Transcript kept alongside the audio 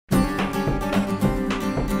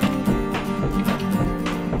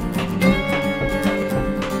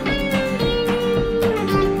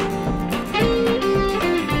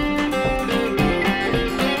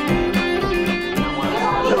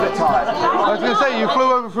was going to say, you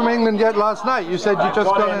flew over from England yet last night. You said you just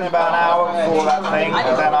got in about an hour before that thing,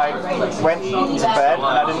 and then I went to bed and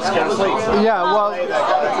I didn't go to sleep. Yeah, well,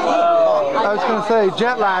 I was going to say,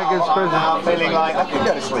 jet lag is present. I'm feeling like I could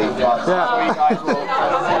go to sleep. Yeah. So you guys will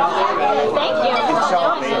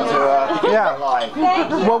enchant me into life.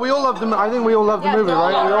 Well, we all love the. I think we all love the movie,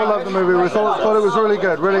 right? We all love the movie. We thought it was really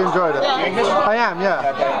good. Really enjoyed it. I am,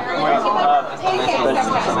 yeah.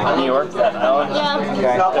 New York, Staten Island. Yeah.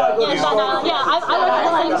 Okay. Yeah, I work at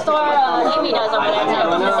the same store Amy does over there too.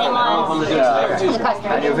 The same one.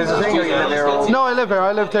 And you're visiting or you live here? No, I live here.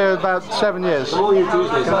 I lived here about 7 years. Yeah.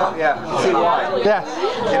 See why? Yes.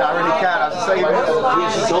 You know, I really can. I was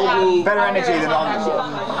saying better energy than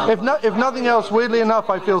London. If nothing else, weirdly enough,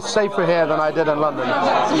 I feel safer here than I did in London.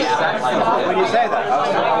 When you say that, I was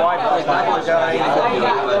telling my wife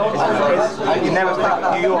you never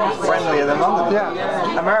think New York is friendlier than London.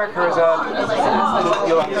 Yeah. America is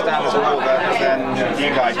you'll understand this more than you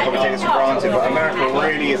guys probably take this for granted, but America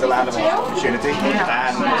really is a land of opportunity,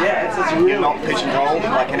 and you're not pigeonholed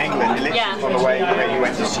like in England. You're literally from the way you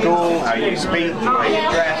went to school, how you speak, how you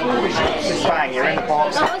dress, bang, you're in the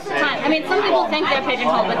box. Most of the time. I mean, some people think they're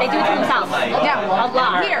pigeonholed, but they do it to themselves. Yeah, a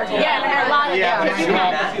lot. Here, a lot of yeah, I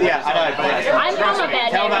know. But I'm from a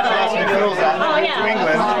bad tell that person who feels that to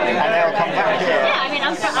England, and they'll come back here. Yeah, I mean, I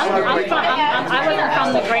wasn't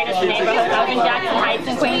from the greatest neighborhood. I was in Jackson Heights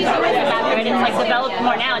in Queens. It wasn't that good. It's like developed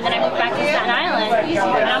more now. And then I moved back to Staten Island,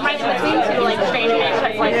 and I'm right in between two like strange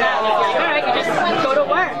neighborhoods like that. And it's like, all right, you just go to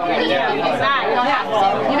work. And, you know, you do that. You don't have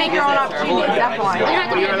to. You make your own opportunities.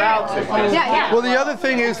 Definitely. You're allowed to. Yeah. Well, the other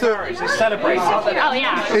thing is that Oh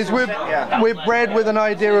yeah. is we're bred with an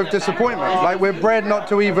idea of disappointment. Like we're bred not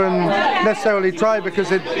to even necessarily try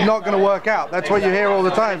because it's not going to work out. That's what you hear all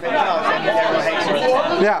the time.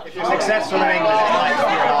 Yeah. If you're successful in England, it's like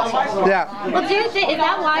you're an asshole. Yeah. Well, do you think, is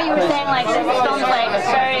that why you were saying like this film's like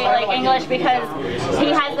very like English because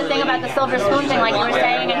he has the thing about the silver spoon thing like you were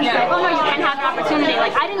saying, and he's like, oh no, you can have an opportunity.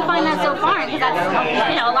 Like I didn't find that so foreign because that's,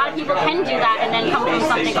 you know, a lot of people can do that and then come from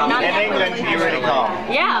something from nothing. In England, you really can't.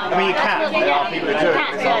 Yeah. I mean, you can. There are people who do it.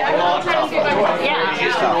 Yeah.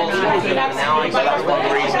 So that's one of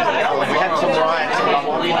the reasons. We had some riots in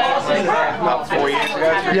London about 4 years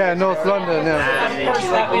ago. Yeah, North London. Yeah.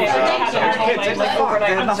 Kids, it's like fuck.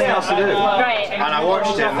 They had nothing else to do. Right. And I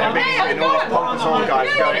watched it, and they're being all these pompous old guys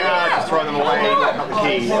going, just throw them away, lock up the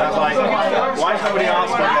keys. And I was like, why is nobody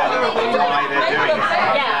asking them why they're doing it?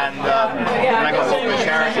 Yeah. And I got the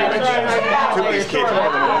charity which took these kids and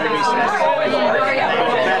put them on movie sets. They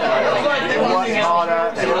were better. They worked harder.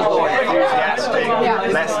 They were more enthusiastic,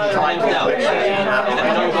 less entitled. You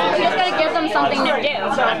just gotta give them something to do.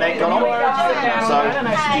 And they got on. So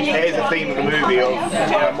here's the theme of the movie of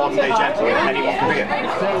modern day gentlemen. Anyone can be it.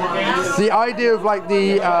 The idea of like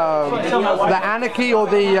the anarchy or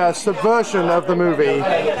the subversion of the movie,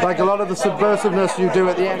 like a lot of the subversiveness you do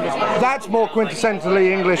at the end, that's more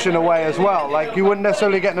quintessentially English in a way as well. Like you wouldn't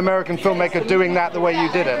necessarily get an American filmmaker doing that the way you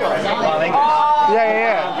did it.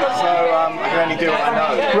 Yeah. So I can only do what I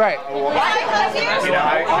know. Right. You know, I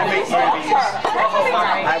make movies.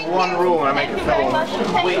 I have one rule when I make a film: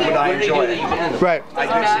 would I enjoy it? Right. I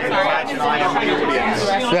just imagine I am the audience.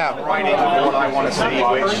 Yeah. Writing what I want to see,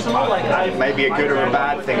 which may be a good or a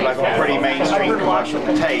bad thing. Like a pretty mainstream commercial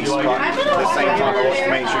taste, but at the same time I watch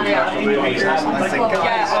mainstream commercial movies and I think,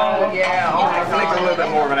 guys, I think a little bit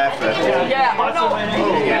more of an effort. Yeah,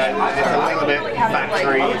 it's a little bit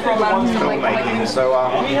factory filmmaking. So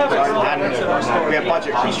and we have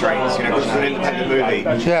budget constraints, you know, because it's an independent movie.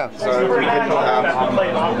 Yeah. So we didn't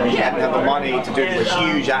have the money to do the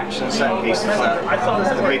huge action set pieces that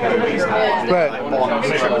the big movies have. Right. Like Bond,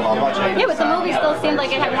 triple our budget. Yeah, but the movie still seemed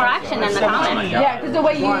like it had more action than the comic. Yeah, because the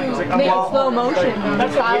way you make it slow motion.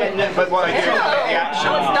 But what I do is the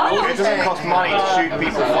action. It doesn't cost money to shoot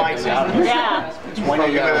people fighting. Yeah. When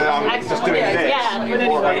you're just doing this,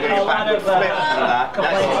 or I'm doing a backward flip and that,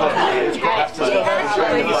 that's what costs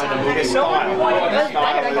money. It's style.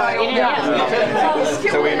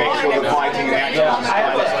 So we make sure the fighting and the action is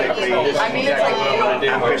stylistically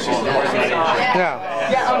ambitious. Yeah.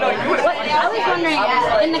 I was wondering,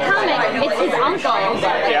 in the comic, it's his uncle,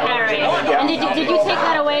 Harry. And did you take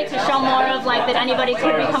that away to show more of like that anybody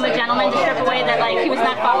could become a gentleman, to strip away that like he was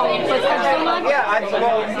not following in footsteps so much? Yeah, I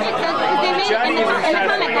well, in the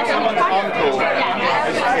comic, that's what it's part of.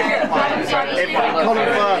 If Colin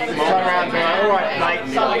Firth would turn around and be like, alright mate,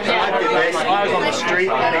 I did this, I was on the street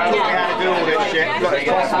and it taught me how to do all this shit, look, it's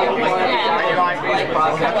possible. And you're like,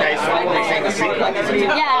 okay, so what do you think the sequel is? It's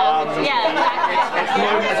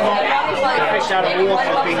not the fish out of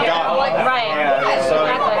water being done. Right. So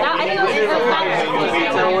think it was better.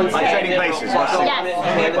 Like Trading Places.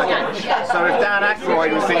 Yes. So if Dan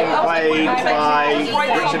Aykroyd was being played by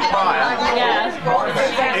Richard Pryor, it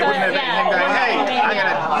wouldn't have been him going, hey, I'm going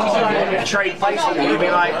to trade places with you. You'd be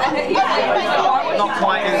like, not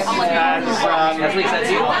quite as opposing.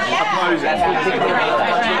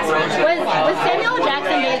 Was Samuel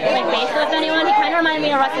Jackson based with anyone? He kind of reminded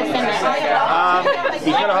me of Russell Simmons.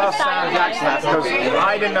 You could have asked Sam Jackson that because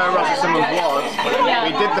I didn't know who Russell Simmons was. We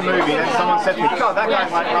did the movie and someone said to me, God, that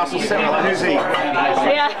guy's like Russell Simmons. Like, who's he?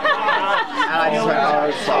 Yeah. And I just went,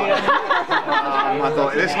 oh, fuck. I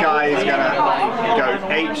thought, this guy is going to go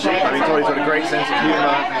apeshit. I mean, he's got a great sense of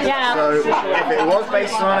humour. Yeah. So if it was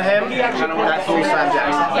based on him, that's all Sam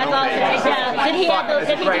Jackson. That's awesome. Yeah. Did he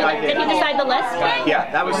decide the list?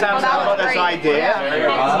 Yeah, that was Sam Jackson's idea.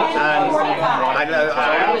 And I know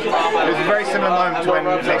it was a very similar moment to when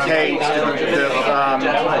Nick Cage did the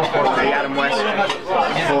Adam West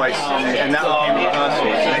voice, and that became rehearsal. So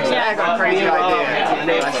they said, I got a crazy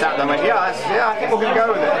idea. I sat there and went, yeah, I think we're going to go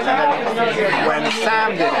with it. And then when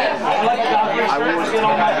Sam did it,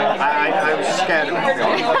 I was scared of it.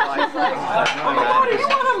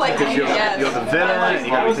 Because you're the villain, and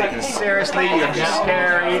you've got to be taken seriously, you're going to be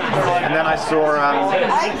scary. And then I saw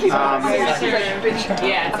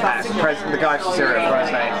the guy from Syria, for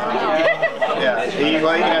his name. Yeah, the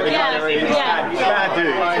guy he's a bad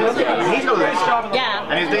dude. He's got a list. Yeah.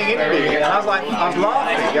 And he's being interviewed, and I was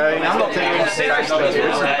laughing, going, I'm not taking him seriously, this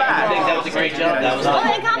is bad. Well,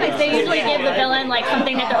 in comics, they usually give the villain like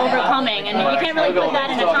something that they're overcoming, and you can't really put that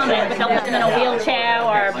in a comic, but they'll put them in a wheelchair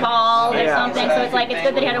or bald or something, so it's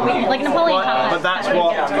good that he had a weakness, like Napoleon complex. But that's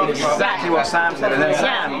exactly what Sam said, and then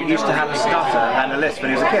Sam used to have a stutter and a lisp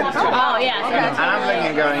when he was a kid. Oh, yeah. And I'm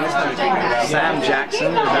thinking, going, Sam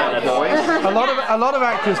Jackson, is that a boy? A lot of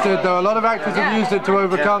actors did though. A lot of actors have used it to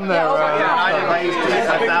overcome their.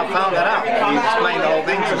 I've now found that out. He explained the whole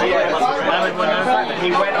thing to me. And when he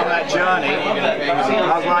went on that journey,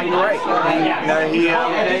 I was like, great.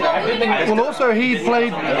 Well, also he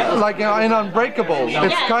played like in Unbreakable.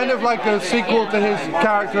 It's kind of like a sequel to his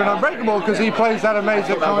character in Unbreakable because he plays that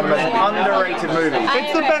amazing. One of the most underrated movies.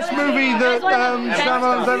 It's the best movie that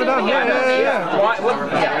Shyamalan's ever done. Yeah.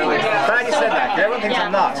 Glad you said that. Everyone thinks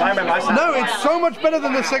I'm nuts. I remember I said. No, it's so much better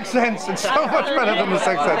than The Sixth Sense. It's so much better than The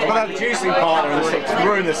Sixth Sense. But that juicy part of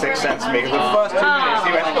ruined The Sixth Sense for me. The first 2 minutes,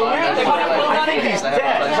 he went, I think he's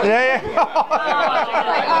dead. Yeah.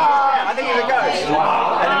 I think he's a ghost.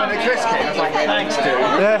 And then when the twist came, I was like, thanks, dude.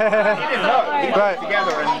 Yeah. He didn't know. He put it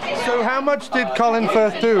together. So how much did Colin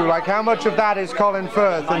Firth do? Like, how much of that is Colin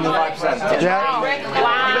Firth? 95%. Yeah.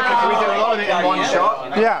 Wow. We do a lot of it in one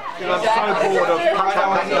shot. Yeah. I'm so bored of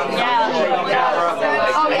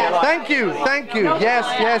Thank you. Yes.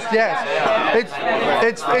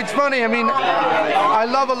 It's funny. I mean, I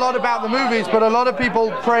love a lot about the movies, but a lot of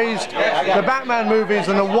people praised the Batman movies,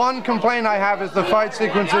 and the one complaint I have is the fight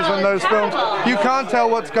sequences in those films. You can't tell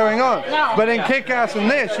what's going on. But in Kick-Ass and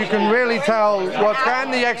this, you can really tell what's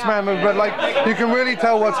and the X-Men movie, but like you can really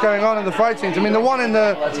tell what's going on in the fight scenes. I mean, the one in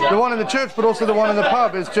the church, but also the one in the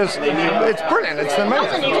pub is just it's brilliant. It's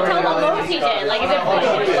amazing. You can tell what moves he did. Like if it's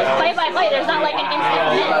play by play, there's not like an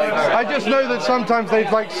instant miss. I just know that sometimes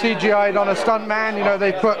they've like CGI'd on a stuntman. You know,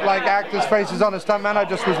 they put like actors' faces on a stuntman. I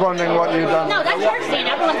just was wondering what you'd done. No, that's your scene.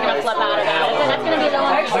 Everyone's gonna flip out of that. That's gonna be the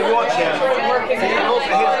one. I watch him. And also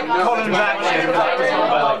Colin's action.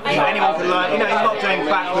 Anyone can learn. You know, he's not doing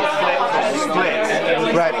backward flips or splits.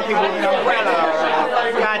 Right. People with an umbrella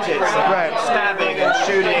or gadgets, right. Stabbing and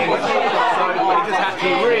shooting. So he just had to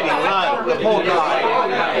really learn. The poor guy.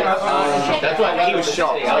 He was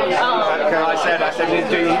shocked. I said, he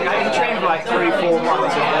trained for like 3-4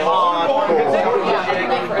 months of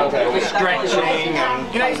hardcore stretching,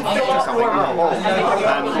 and you know, he's a fit for something.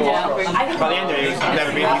 And by the end of it, he's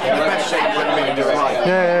never been in the best shape he's ever been in his life.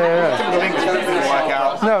 Yeah. Typical English didn't work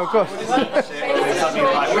out. No, of course.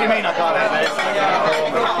 What do you mean I can't have this?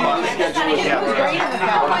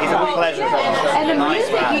 He's a pleasure. And the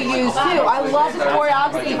music you use too. I love the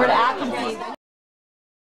choreography for the action scenes.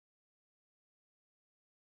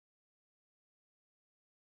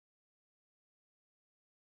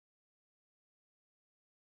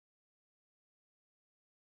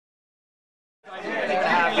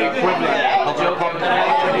 The equivalent of Joe Common.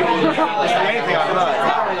 It's the only thing I've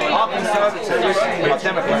learned. Our conservatives are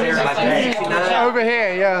Democrats. Over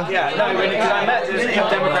here, yeah. Yeah, no, because I met this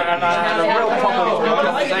Democrat and I had a real proper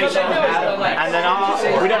conversation. And then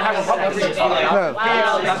we don't have Republicans. No.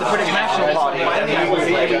 That's the British National Party.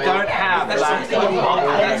 We don't have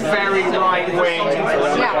that very right wing.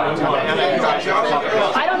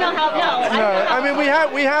 I don't know No, I mean we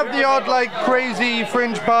have the odd like crazy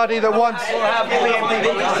fringe party that wants.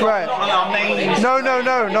 Right. No, not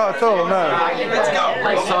at all. No. Let's go.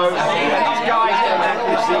 So these guys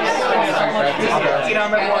you know,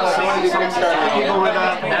 remember one scene, people with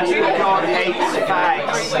God hates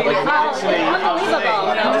fags,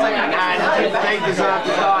 and they deserve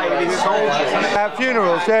to die with soldiers. At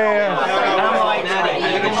funerals, yeah.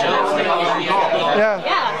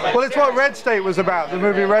 Well, it's what Red State was about. The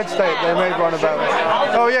movie Red State, they made one about it.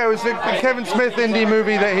 Oh yeah, it was a Kevin Smith indie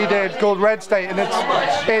movie that he did called Red State, and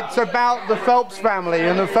it's about the Phelps family,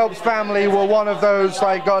 and the Phelps family were one of those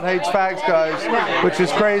like God hates fags guys, which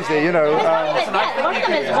is crazy, you know. One of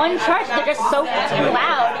them is one church. They're just so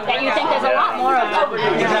loud that you think there's a lot more of them.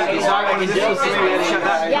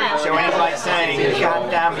 Yeah. So when he's like saying, "God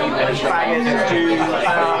damn you, faggots, Jews," oh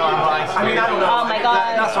my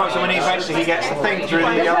God. That's right. So when he gets the thing through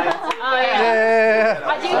the. Oh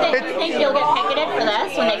yeah. Do you think you'll get picketed for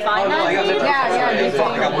this when they find that?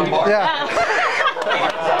 Yeah.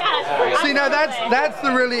 See, now that's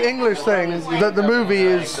the really English thing, that the movie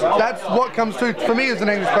is, that's what comes through for me as an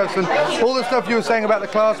English person. All the stuff you were saying about the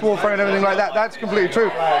class warfare and everything like that, that's completely true.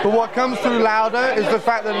 But what comes through louder is the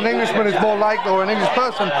fact that an Englishman is more likely, or an English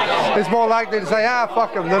person is more likely to say,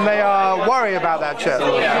 fuck them, than they are worry about that shit.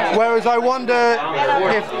 Whereas I wonder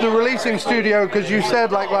if the releasing studio, because you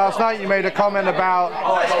said like last night you made a comment about... They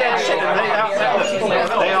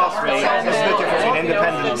asked me, this is the difference between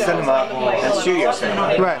independent cinema and studio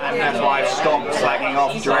cinema. Right. And that's why I've stopped slagging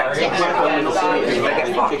off directors because they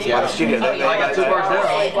get fucked by the studio. The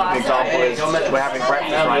example is we're having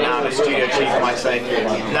breakfast right now and the studio chief might say,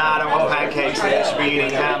 nah, I don't want pancakes, they should be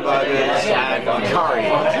eating hamburgers and curry.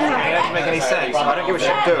 And it doesn't make any sense. I don't give a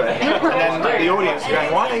shit, do it. And then the audience is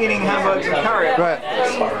going, why are they eating hamburgers and curry? Right.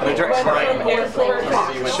 And the director's like,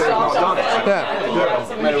 fuck, you should have not done it.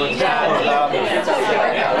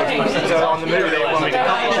 So on the movie they want me to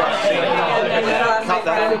cut the truck scene, cut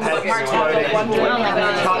that head exploding,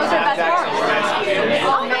 cut Sam Jackson's wrist.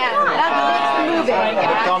 Oh man, that makes the movie.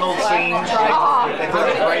 The Donald scene, they thought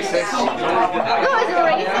it was racist. Who is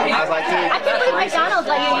racist? I was like, dude, I can't believe McDonald's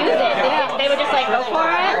let you use it. They would just like go for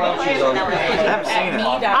it. I haven't seen it.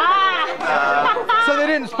 So they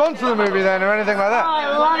didn't sponsor the movie then, or anything like that? Oh,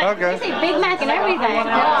 I love it. Okay. You say Big Mac and everything.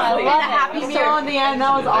 I love a happy meal in the end.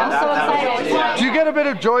 That was awesome. So excited. Do you get a bit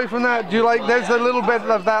of joy from that? Do you like, there's a little bit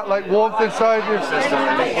of that like warmth inside you?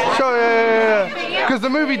 Sure, yeah. Because the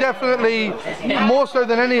movie definitely, more so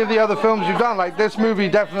than any of the other films you've done, like this movie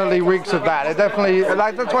definitely reeks of that. It definitely,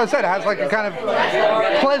 like that's why I said it has like a kind of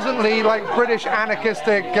pleasantly like British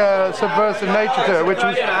anarchistic subversive nature to it, which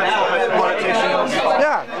was, yeah.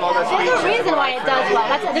 There's a reason why it does well.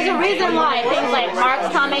 There's a reason why things like Mark's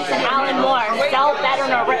comics and Alan Moore sell better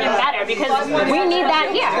and are written better, because we need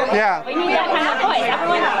that here. Yeah. We need that kind of voice.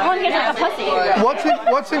 Everyone hears like a pussy.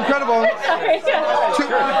 What's incredible,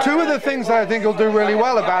 two of the things that I think will do really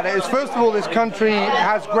well about it is, first of all, this country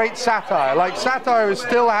has great satire. Like satire is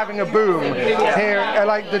still having a boom here,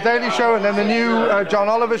 like The Daily Show and then the new John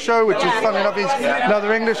Oliver show, which is funny enough, he's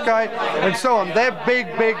another English guy, and so on. They're big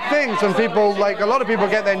things, and people, like a lot of people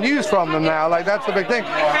get their news from them now. Like that's the big thing.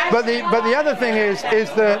 But the other thing is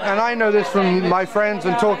that, and I know this from my friends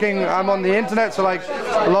and talking, I'm on the internet, so like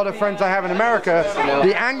a lot of friends I have in America,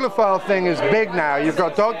 the Anglophile thing is big now. You've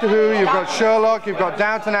got Dr. Who, you've got Sherlock, you've got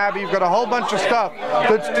Downton Abbey, you've got a whole bunch of stuff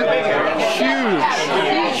that's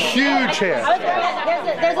huge here.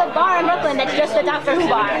 There's a bar in Brooklyn that's just a Dr. Who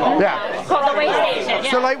bar. Yeah. It's called the Way Station.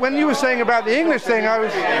 Yeah. So like when you were saying about the English thing, I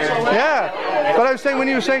was saying when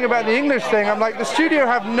you were saying about the English thing, I'm like, the studio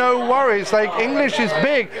have no worries. Like English is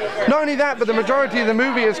big. Not only that, but the majority of the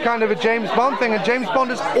movie is kind of a James Bond thing, and James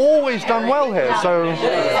Bond has always done well here. So.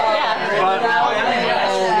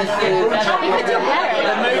 We could do better.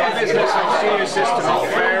 The movie business and studio system is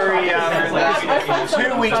very 2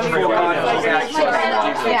 weeks before Guardians of the Galaxy, the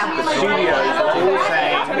studios are all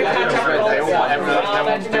saying they all want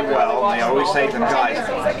everyone to do well, and they always say to them, guys,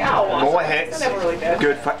 more hits,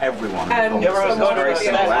 good for everyone. It's very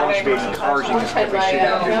simple. Everyone should be encouraging every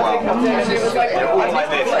studio to do well. They're all like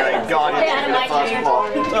this, going, Guardians in the first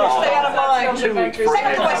plot. 2 weeks before it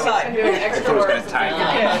hits, I thought it was going to tank.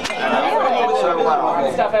 And so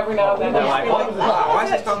well. Stuff every now and then. They're like, why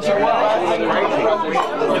is this done so well?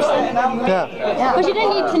 Yeah. But you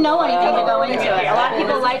didn't need to know anything to go into it. A lot of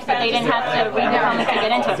people liked that they didn't have to read the comics to get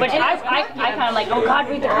get into it. Which I kind of like, oh God,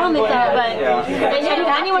 read the comics, but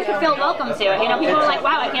anyone could feel welcome to it. You know, people are like,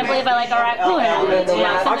 wow, I can't believe I like a raccoon. You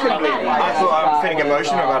know, something like that. I thought I was feeling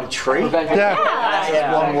emotional about a tree. Yeah.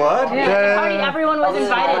 That's one word. Party, everyone was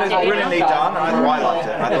invited to. It was brilliantly done. I liked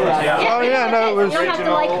it. I thought it was, Oh yeah, no, it was. You don't have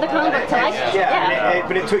to like the comic book to like it. Yeah,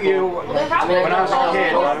 but it took you, when I was a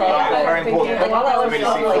kid, it was very important for me to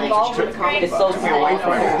see things which took me away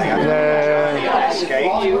from everything. I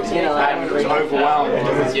escaped and was overwhelmed in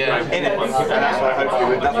it. And that's what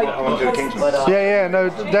I want to do at Kingsman. Yeah, no,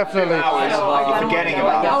 definitely. You're forgetting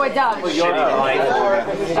about Oh, it does. shitty life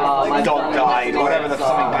or dog died or whatever,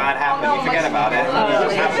 something bad happened, you forget about it. You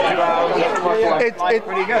just have 2 hours.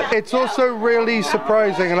 Pretty good. It's also really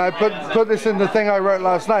surprising, and I put this in the thing I wrote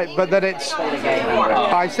last night, but that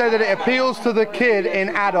I say that it appeals to the kid in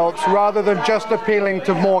adults rather than just appealing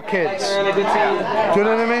to more kids. Do you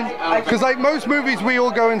know what I mean? Because like most movies we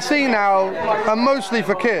all go and see now are mostly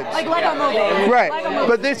for kids. Like Lego movie. Right,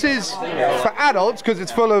 but this is for adults because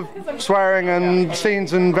it's full of swearing and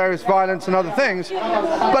scenes and various violence and other things,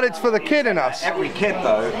 but it's for the kid in us. Every kid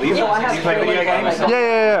though, you play video games?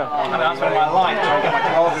 Yeah. I mean, that's been my life, trying to get my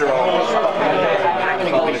 12-year-old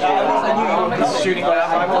shooting by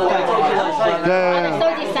outside. I'm so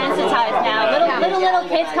desensitized now. Little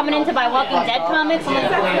kids coming in to buy Walking Dead comics. I'm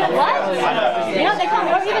like, what? You know, they come,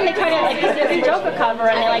 or even they try to like this new Joker cover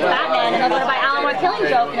and they like Batman and they'll go to buy Alan Moore Killing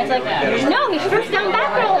Joke and it's like, no, he strips down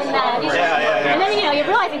Batgirl in that. And then you're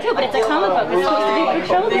realizing too, but it's a comic book. It's supposed to be for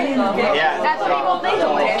children. Yeah. That's what people think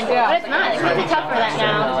of it. But it's not. It's really tough for that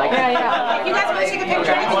now. Yeah. You guys want to take a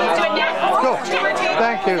picture? Let's do it now. Cool.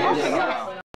 Thank you.